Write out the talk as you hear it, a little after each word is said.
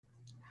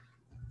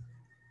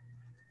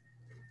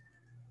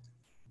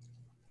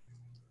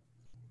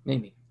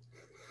Maybe.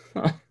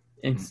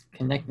 It's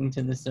connecting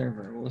to the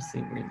server. We'll see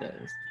what it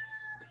does.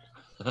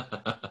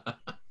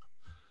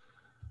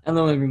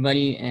 Hello,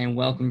 everybody, and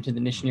welcome to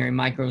the Missionary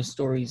Micro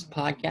Stories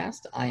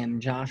podcast. I am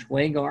Josh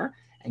Wagar,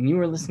 and you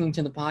are listening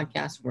to the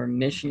podcast where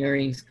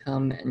missionaries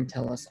come and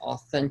tell us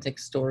authentic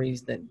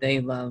stories that they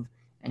love,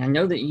 and I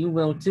know that you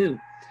will too.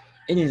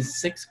 It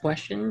is 6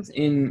 questions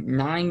in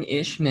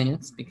 9-ish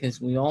minutes because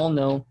we all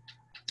know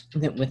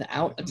that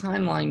without a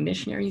timeline,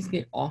 missionaries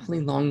get awfully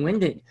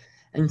long-winded.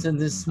 And so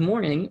this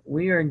morning,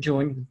 we are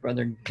joined with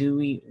Brother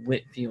Duey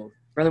Whitfield.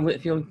 Brother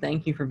Whitfield,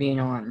 thank you for being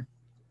on.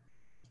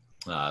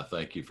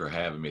 Thank you for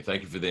having me.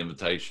 Thank you for the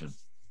invitation.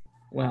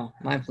 Well,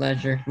 my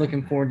pleasure.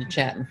 Looking forward to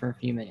chatting for a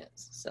few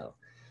minutes. So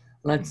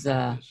let's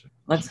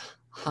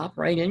hop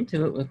right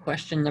into it with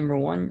question number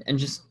 1 and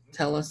just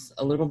tell us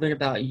a little bit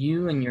about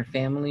you and your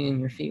family and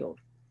your field.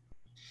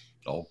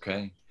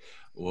 Okay.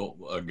 Well,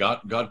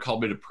 God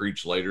called me to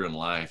preach later in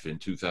life. In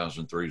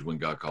 2003 is when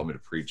God called me to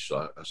preach.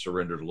 So I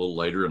surrendered a little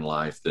later in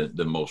life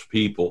than most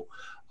people.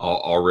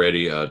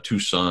 Already 2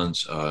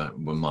 sons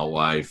with my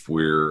wife.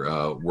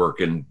 We're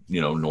working,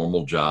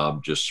 normal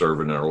job, just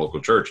serving in our local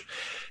church.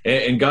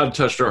 And God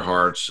touched our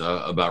hearts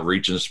about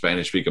reaching the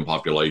Spanish-speaking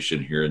population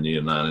here in the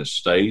United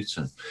States.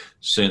 And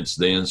since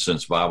then,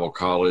 since Bible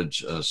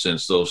college,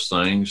 since those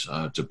things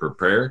to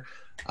prepare,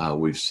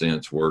 we've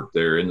since worked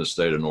there in the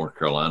state of North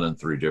Carolina in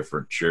 3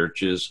 different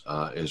churches,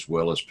 as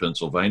well as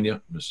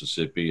Pennsylvania,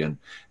 Mississippi, and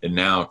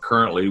now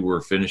currently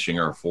we're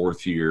finishing our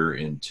 4th year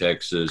in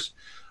Texas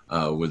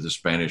with the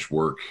Spanish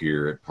work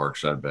here at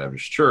Parkside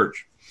Baptist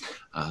Church.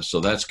 So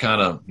that's kind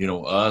of,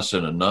 us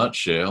in a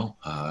nutshell.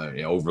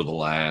 Over the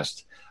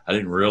last, I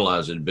didn't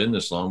realize it had been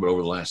this long, but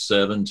over the last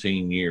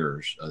 17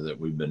 years that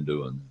we've been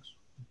doing this.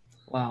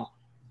 Wow,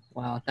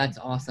 that's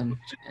awesome.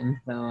 And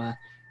so,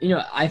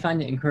 I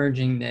find it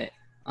encouraging that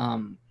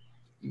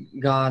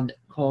God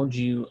called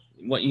you,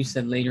 what you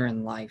said, later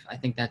in life. I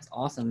think that's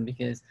awesome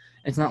because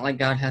it's not like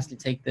God has to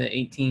take the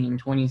 18 and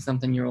 20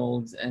 something year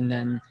olds and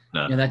then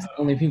that's the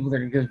only people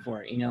that are good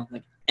for it,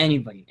 like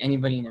anybody and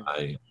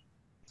everybody.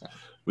 So.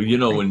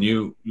 Well, when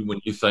you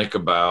think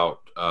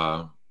about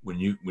when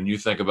you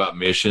think about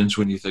missions,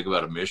 when you think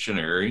about a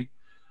missionary,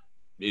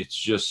 it's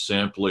just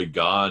simply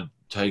God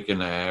taking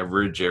an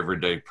average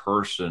everyday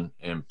person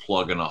and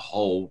plugging a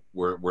hole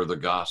where the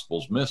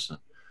gospel's missing.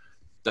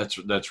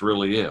 That's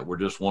really it. We're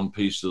just one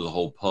piece of the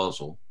whole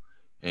puzzle.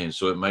 And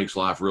so it makes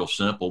life real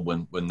simple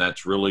when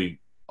that's really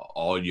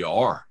all you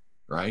are,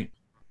 right?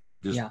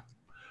 Just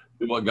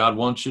do what God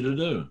wants you to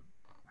do.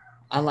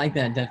 I like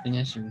that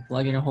definition,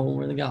 plugging a hole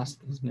where the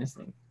gospel is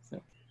missing.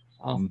 So,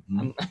 well,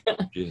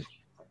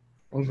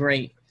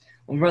 great.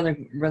 Well,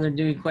 Brother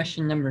Dewey,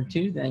 question number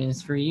 2 then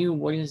is for you.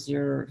 What is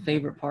your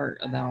favorite part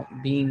about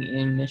being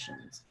in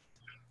missions?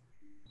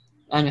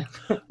 I know.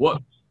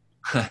 What?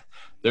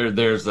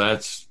 There's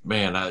that's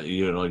man.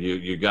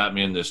 You got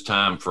me in this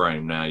time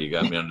frame now. You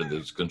got me under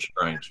these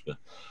constraints. But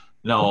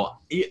no,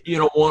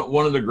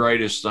 one of the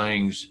greatest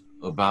things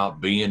about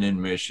being in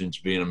missions,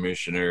 being a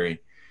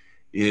missionary,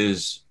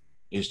 is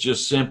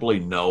just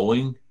simply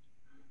knowing.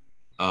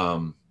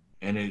 And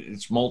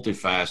it's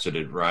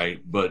multifaceted,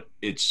 right? But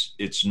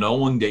it's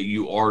knowing that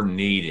you are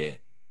needed.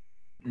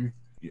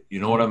 You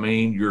know what I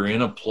mean? You're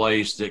in a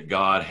place that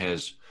God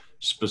has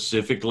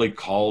specifically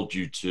called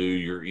you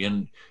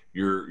to.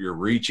 You're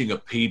reaching a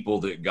people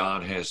that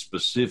God has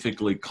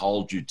specifically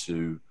called you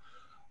to.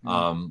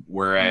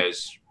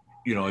 Whereas,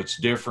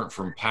 it's different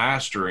from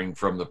pastoring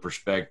from the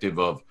perspective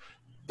of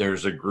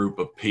there's a group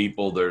of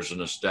people, there's an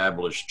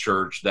established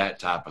church, that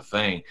type of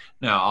thing.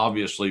 Now,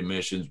 obviously,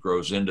 missions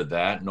grows into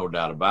that, no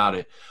doubt about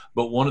it.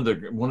 But one of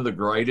the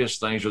greatest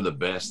things, or the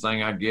best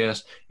thing, I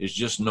guess, is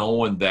just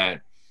knowing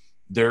that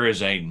there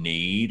is a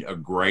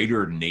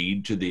greater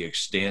need, to the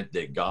extent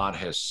that God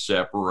has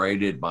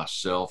separated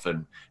myself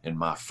and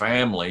my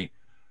family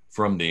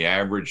from the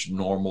average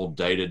normal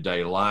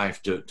day-to-day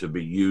life to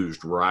be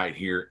used right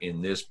here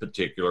in this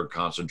particular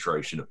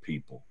concentration of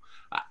people.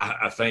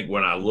 I think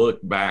when I look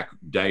back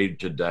day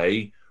to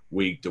day,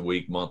 week to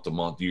week, month to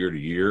month, year to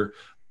year,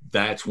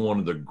 that's one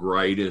of the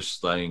greatest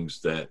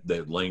things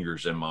that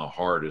lingers in my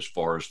heart as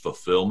far as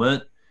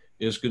fulfillment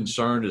is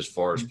concerned, as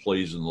far as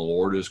pleasing the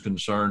Lord is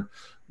concerned.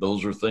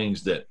 Those are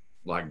things that,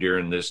 like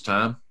during this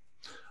time,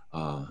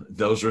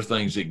 those are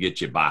things that get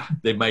you by.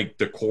 They make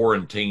the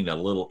quarantine a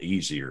little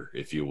easier,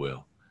 if you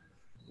will.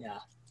 Yeah,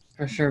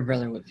 for sure,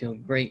 Brother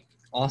Whitfield. Great,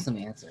 awesome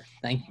answer.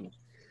 Thank you.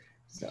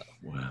 So,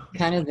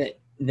 kind of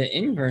the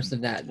inverse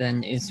of that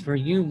then is for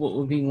you, what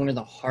would be one of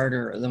the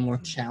harder or the more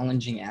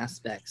challenging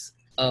aspects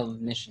of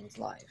missions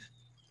life?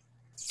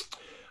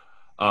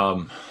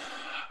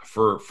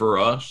 For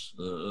us,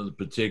 the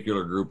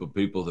particular group of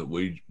people that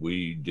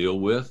we deal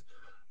with,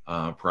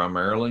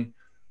 primarily,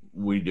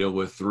 we deal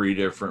with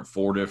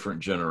 4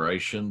 different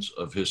generations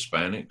of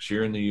Hispanics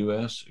here in the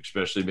U.S.,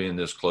 especially being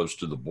this close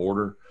to the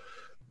border.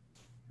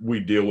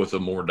 We deal with a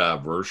more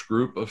diverse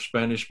group of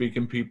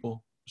Spanish-speaking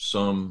people.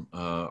 Some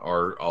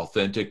are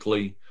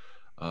authentically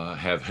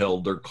have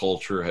held their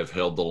culture, have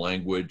held the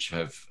language,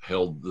 have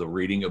held the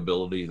reading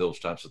ability, those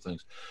types of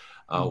things.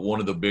 One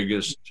of the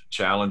biggest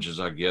challenges,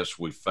 I guess,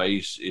 we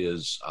face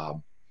is,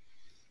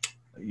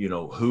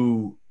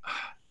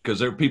 because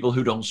there are people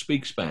who don't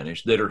speak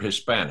Spanish that are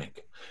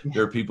Hispanic.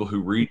 There are people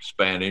who read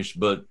Spanish,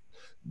 but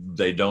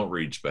they don't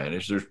read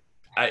Spanish.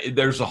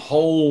 There's a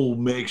whole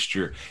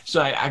mixture.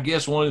 So I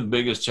guess one of the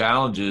biggest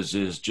challenges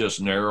is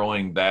just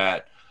narrowing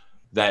that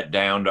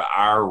down to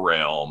our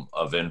realm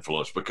of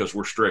influence, because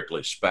we're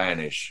strictly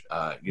Spanish.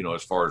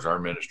 As far as our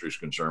ministry is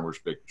concerned, we're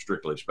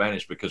strictly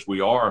Spanish because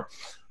we are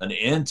an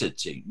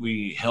entity.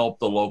 We help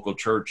the local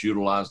church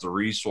utilize the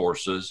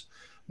resources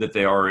that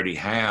they already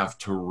have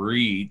to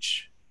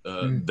reach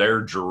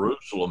their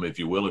Jerusalem, if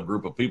you will, a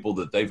group of people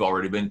that they've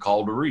already been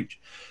called to reach.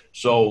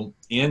 So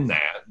in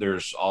that,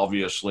 there's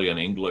obviously an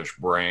English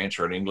branch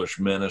or an English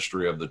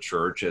ministry of the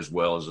church, as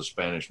well as a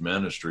Spanish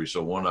ministry.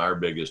 So one of our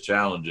biggest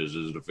challenges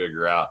is to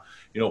figure out,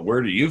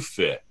 where do you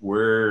fit?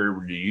 Where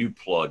do you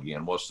plug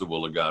in? What's the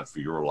will of God for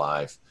your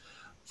life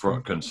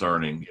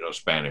concerning,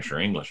 Spanish or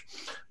English?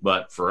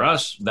 But for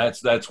us,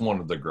 that's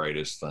one of the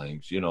greatest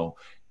things,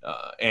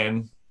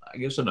 and I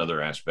guess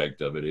another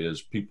aspect of it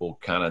is people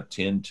kind of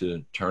tend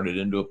to turn it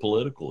into a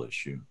political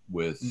issue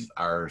with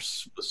our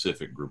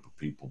specific group of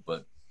people,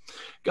 but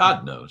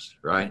God knows,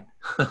 right?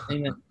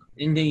 Amen.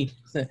 Indeed.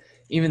 So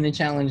even the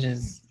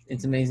challenges,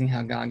 it's amazing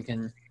how God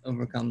can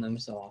overcome them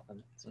so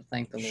often. So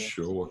thank the Lord.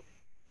 Sure.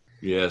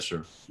 Yes,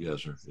 sir.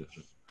 Yes, sir. Yes,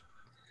 sir.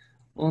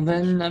 Well,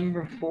 then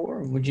number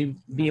 4, would you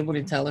be able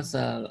to tell us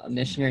a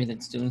missionary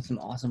that's doing some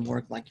awesome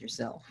work like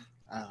yourself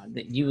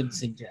that you would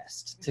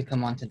suggest to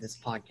come onto this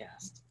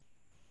podcast?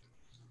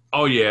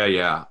 Oh,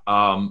 yeah.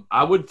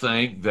 I would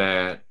think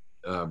that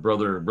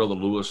Brother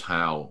Lewis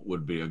Howe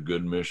would be a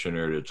good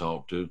missionary to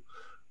talk to.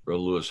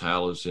 Brother Lewis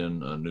Howe is in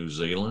New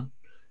Zealand,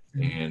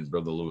 and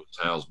Brother Lewis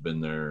Howe's been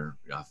there,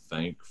 I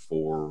think,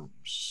 for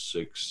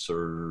 6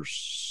 or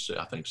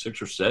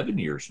 7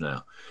 years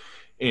now.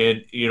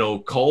 And,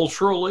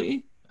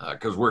 culturally,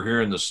 because we're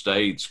here in the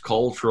States,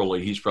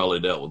 culturally, he's probably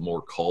dealt with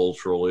more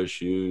cultural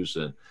issues,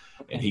 and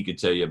he could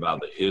tell you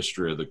about the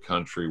history of the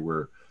country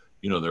where,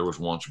 there was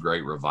once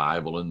great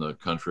revival in the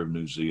country of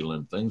New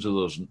Zealand, things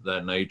of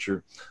that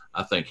nature.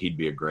 I think he'd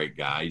be a great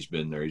guy. He's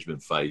been there. He's been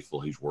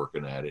faithful. He's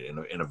working at it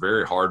in a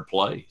very hard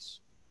place.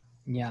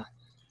 Yeah.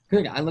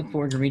 Good. I look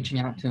forward to reaching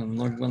out to him.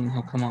 Lord willing,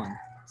 he'll come on.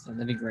 So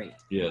that'd be great.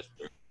 Yes,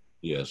 sir.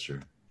 Yes, sir.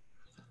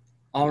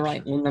 All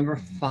right. Well, number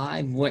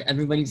 5, what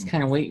everybody's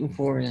kind of waiting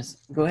for is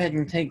go ahead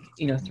and take,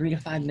 3 to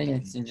 5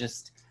 minutes and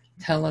just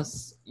tell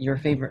us your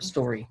favorite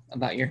story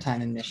about your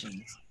time in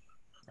missions.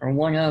 Or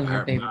one of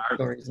your favorite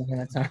stories. Okay,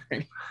 that's all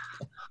right.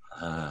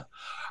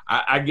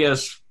 I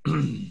guess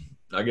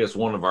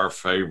one of our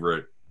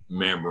favorite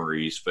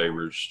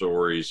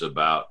stories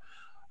about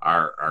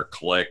our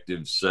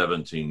collective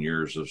 17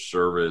 years of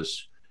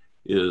service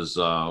is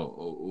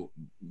the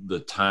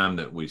time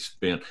that we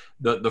spent.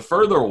 The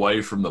further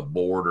away from the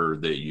border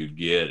that you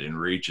get in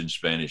reaching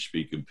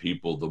Spanish-speaking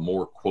people, the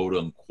more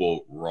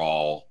quote-unquote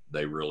raw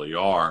they really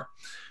are,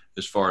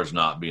 as far as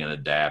not being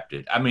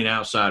adapted. I mean,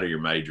 outside of your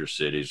major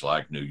cities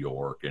like New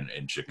York and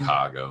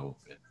Chicago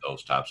and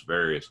those types of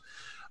areas.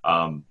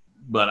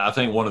 But I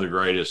think one of the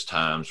greatest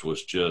times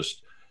was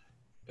just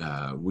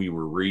we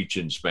were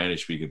reaching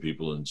Spanish-speaking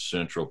people in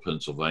central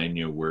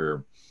Pennsylvania,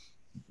 where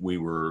we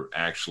were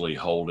actually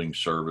holding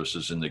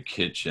services in the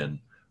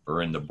kitchen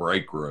or in the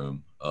break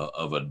room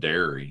of a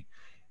dairy.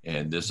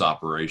 And this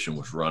operation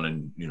was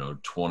running,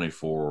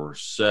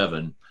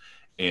 24/7.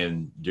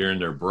 And during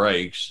their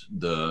breaks,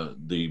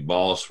 the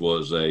boss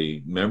was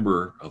a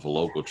member of a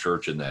local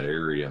church in that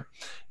area.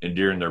 And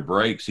during their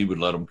breaks, he would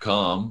let them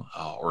come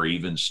or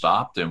even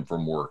stop them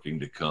from working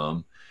to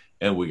come.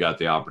 And we got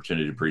the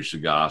opportunity to preach the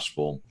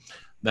gospel.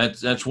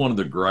 That's one of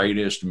the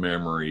greatest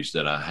memories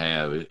that I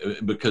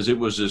have, because it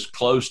was as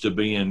close to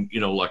being,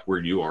 like where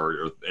you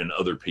are and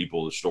other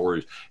people's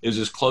stories, is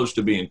as close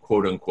to being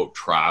quote unquote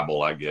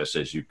tribal, I guess,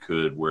 as you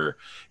could, where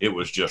it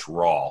was just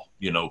raw.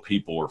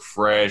 People were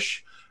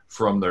fresh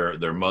from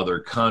their mother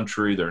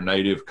country, their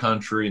native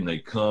country, and they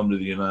come to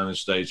the United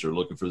States. They're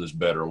looking for this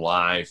better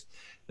life,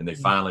 and they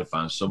finally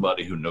find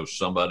somebody who knows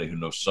somebody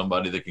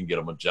that can get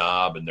them a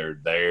job, and they're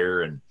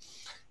there, and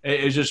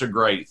it's just a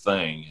great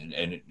thing.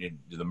 And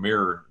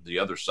the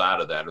other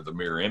side of that, or the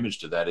mirror image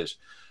to that, is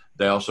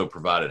they also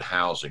provided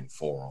housing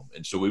for them,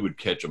 and so we would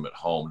catch them at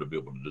home to be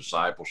able to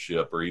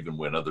discipleship or even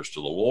win others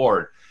to the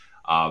Lord,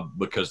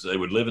 because they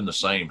would live in the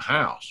same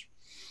house.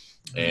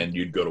 And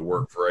you'd go to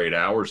work for 8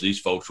 hours. These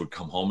folks would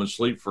come home and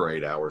sleep for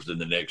 8 hours. Then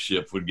the next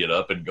shift would get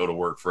up and go to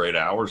work for 8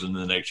 hours. And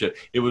the next shift.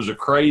 It was a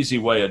crazy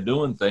way of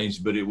doing things,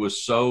 but it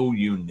was so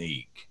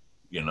unique,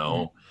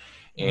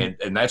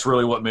 And that's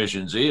really what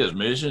missions is.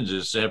 Missions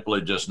is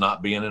simply just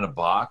not being in a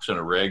box and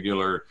a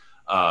regular,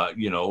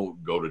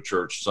 go to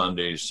church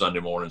Sunday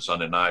morning,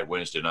 Sunday night,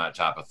 Wednesday night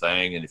type of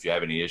thing. And if you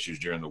have any issues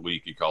during the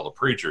week, you call the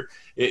preacher.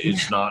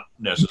 It's not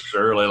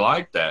necessarily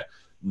like that.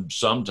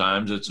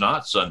 sometimes it's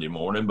not Sunday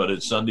morning, but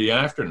it's Sunday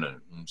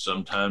afternoon. And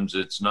sometimes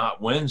it's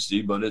not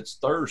Wednesday, but it's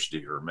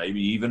Thursday, or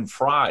maybe even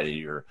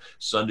Friday, or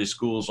Sunday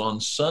school's on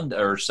Sunday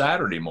or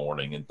Saturday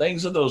morning, and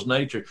things of those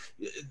nature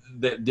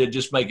that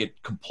just make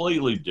it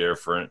completely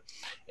different.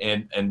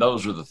 And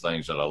those are the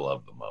things that I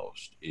love the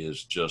most,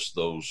 is just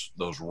those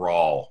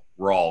raw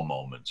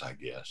moments, I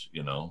guess,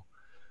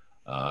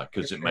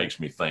 because it makes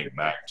me think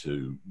back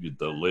to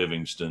the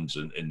Livingstons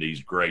and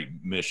these great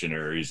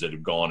missionaries that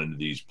have gone into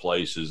these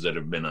places that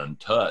have been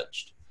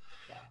untouched.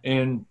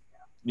 And,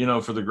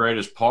 for the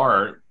greatest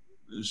part,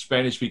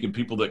 Spanish speaking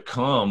people that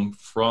come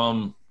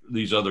from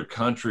these other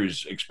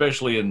countries,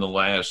 especially in the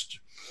last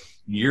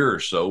year or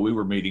so, we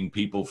were meeting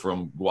people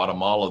from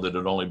Guatemala that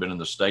had only been in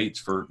the States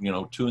for,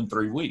 2 and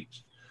 3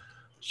 weeks.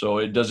 So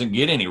it doesn't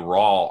get any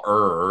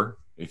rawer,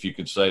 if you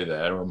could say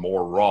that, or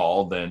more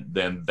raw than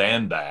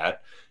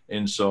that.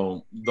 And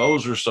so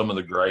those are some of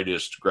the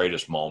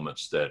greatest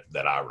moments that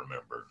I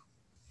remember.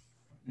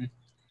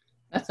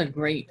 That's a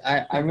great,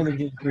 I really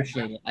do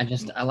appreciate it.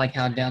 I like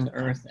how down to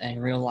earth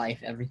and real life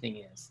everything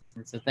is.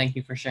 And so thank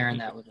you for sharing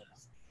that with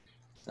us.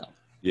 So.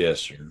 Yes,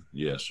 sir.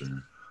 Yes,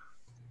 sir.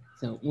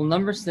 So, well,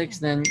 number 6,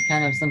 then,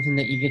 kind of something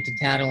that you get to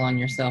tattle on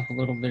yourself a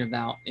little bit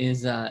about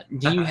is,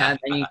 do you have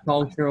any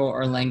cultural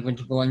or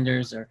language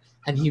blunders, or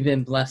have you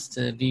been blessed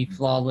to be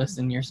flawless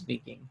in your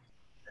speaking?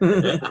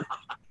 I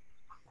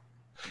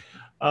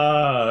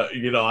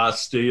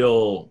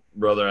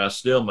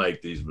still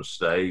make these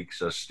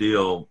mistakes. I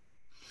still,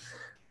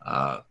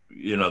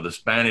 the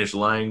Spanish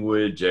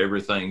language,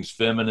 everything's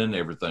feminine,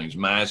 everything's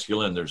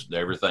masculine.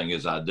 Everything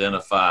is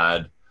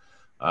identified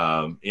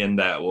in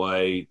that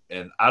way.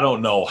 And I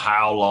don't know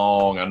how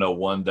long. I know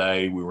one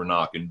day we were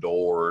knocking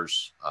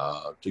doors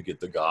to get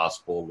the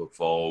gospel to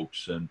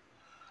folks. And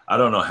I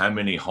don't know how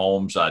many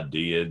homes I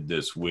did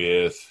this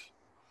with.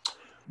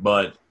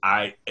 But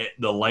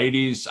the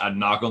ladies, I'd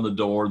knock on the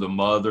door, the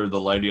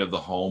lady of the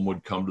home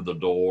would come to the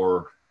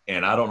door.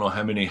 And I don't know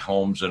how many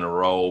homes in a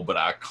row, but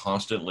I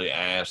constantly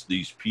asked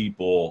these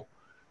people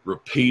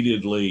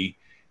repeatedly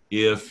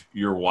if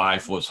your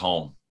wife was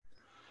home.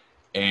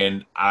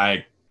 And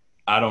I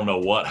don't know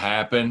what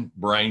happened,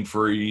 brain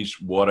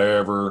freeze,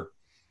 whatever.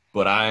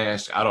 But I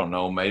asked, I don't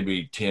know,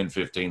 maybe 10,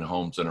 15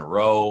 homes in a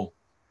row,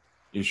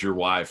 is your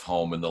wife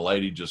home? And the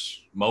lady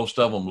most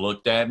of them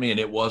looked at me. And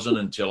it wasn't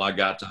until I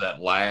got to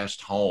that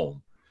last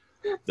home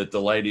that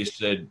the lady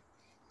said,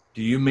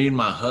 do you mean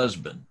my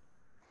husband?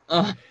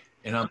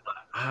 And I'm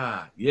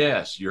like,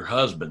 yes, your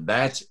husband.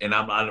 As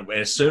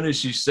soon as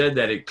she said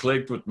that, it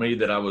clicked with me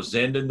that I was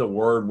ending the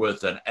word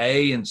with an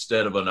A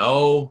instead of an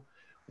O,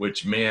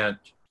 which meant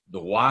the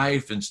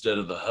wife instead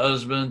of the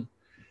husband.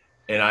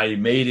 And I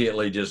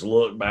immediately just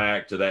looked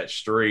back to that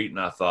street and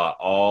I thought,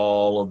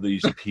 all of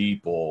these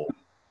people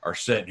are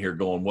sitting here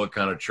going, what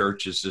kind of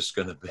church is this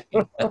going to be?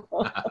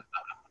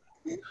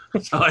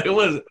 So it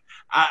was,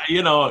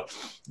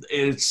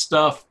 it's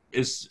stuff.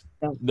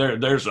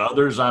 There's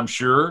others, I'm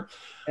sure.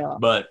 Yeah.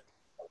 But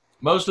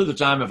most of the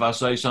time, if I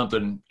say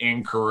something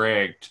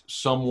incorrect,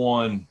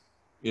 someone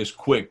is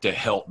quick to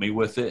help me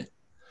with it.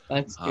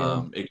 That's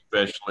good.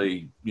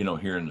 Especially,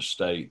 here in the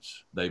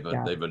States, they've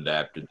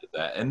adapted to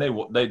that, and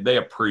they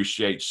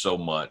appreciate so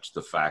much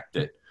the fact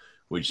that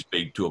we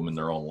speak to them in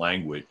their own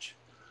language.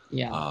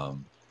 Yeah.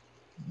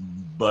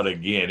 But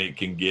again, it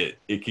can get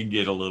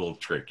a little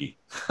tricky.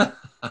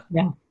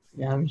 Yeah,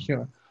 I'm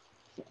sure.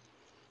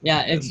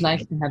 Yeah, it's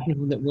nice to have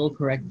people that will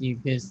correct you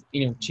because,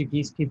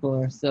 Portuguese people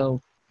are so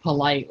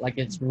polite, like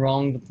it's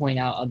wrong to point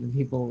out other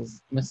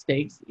people's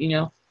mistakes,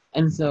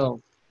 And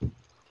so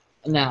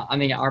now,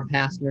 our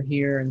pastor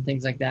here and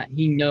things like that,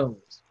 he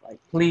knows, like,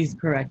 please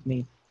correct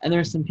me. And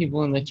there's some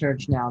people in the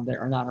church now that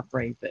are not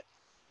afraid, but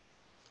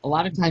a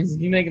lot of times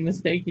if you make a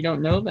mistake, you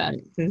don't know about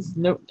it because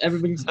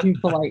everybody's too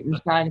polite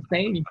and shy to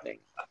say anything.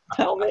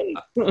 Tell me.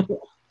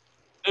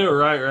 Yeah,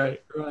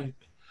 right.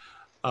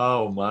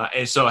 Oh my!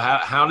 And so,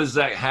 how does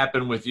that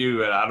happen with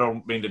you? And I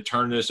don't mean to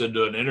turn this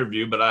into an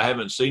interview, but I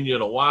haven't seen you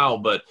in a while.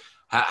 But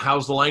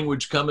how's the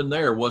language coming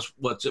there? What's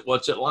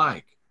it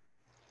like?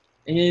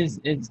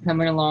 It's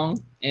coming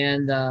along,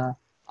 and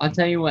I'll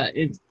tell you what,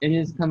 it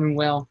is coming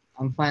well.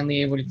 I'm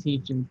finally able to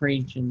teach and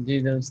preach and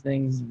do those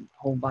things,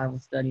 hold Bible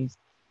studies,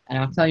 and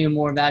I'll tell you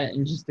more about it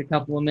in just a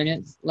couple of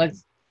minutes.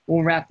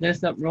 We'll wrap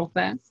this up real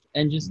fast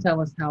and just tell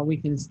us how we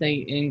can stay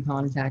in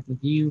contact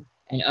with you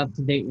and up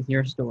to date with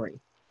your story.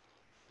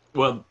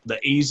 Well, the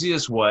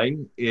easiest way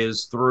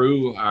is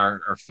through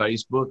our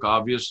Facebook,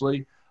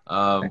 obviously.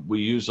 We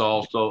use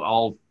also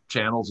all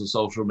channels of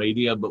social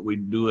media, but we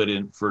do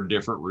it for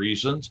different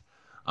reasons.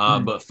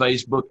 But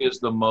Facebook is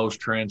the most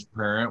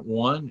transparent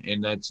one,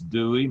 and that's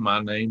Duey,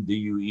 my name,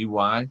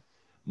 Duey,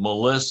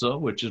 Melissa,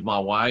 which is my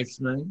wife's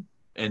name,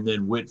 and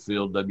then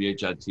Whitfield,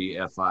 Whitfield.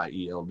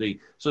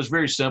 So it's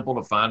very simple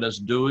to find us,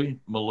 Duey,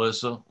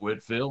 Melissa,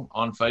 Whitfield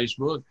on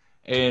Facebook.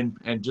 And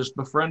just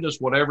befriend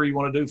us, whatever you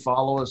want to do,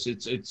 follow us.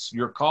 It's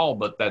your call,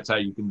 but that's how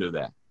you can do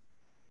that.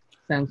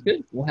 Sounds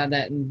good. We'll have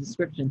that in the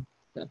description.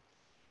 So,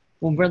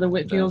 well, Brother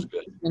Whitfield,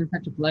 it's been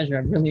such a pleasure.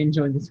 I've really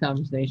enjoyed this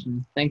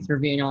conversation. Thanks for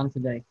being on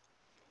today.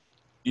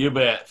 You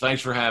bet.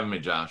 Thanks for having me,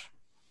 Josh.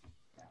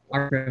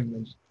 Our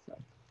privilege. So,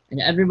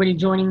 and everybody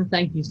joining,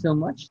 thank you so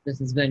much. This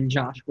has been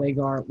Josh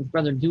Wagar with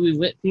Brother Duey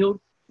Whitfield,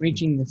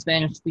 reaching the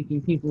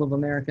Spanish-speaking people of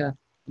America,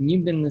 and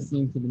you've been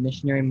listening to the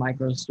Missionary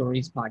Micro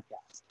Stories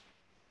podcast.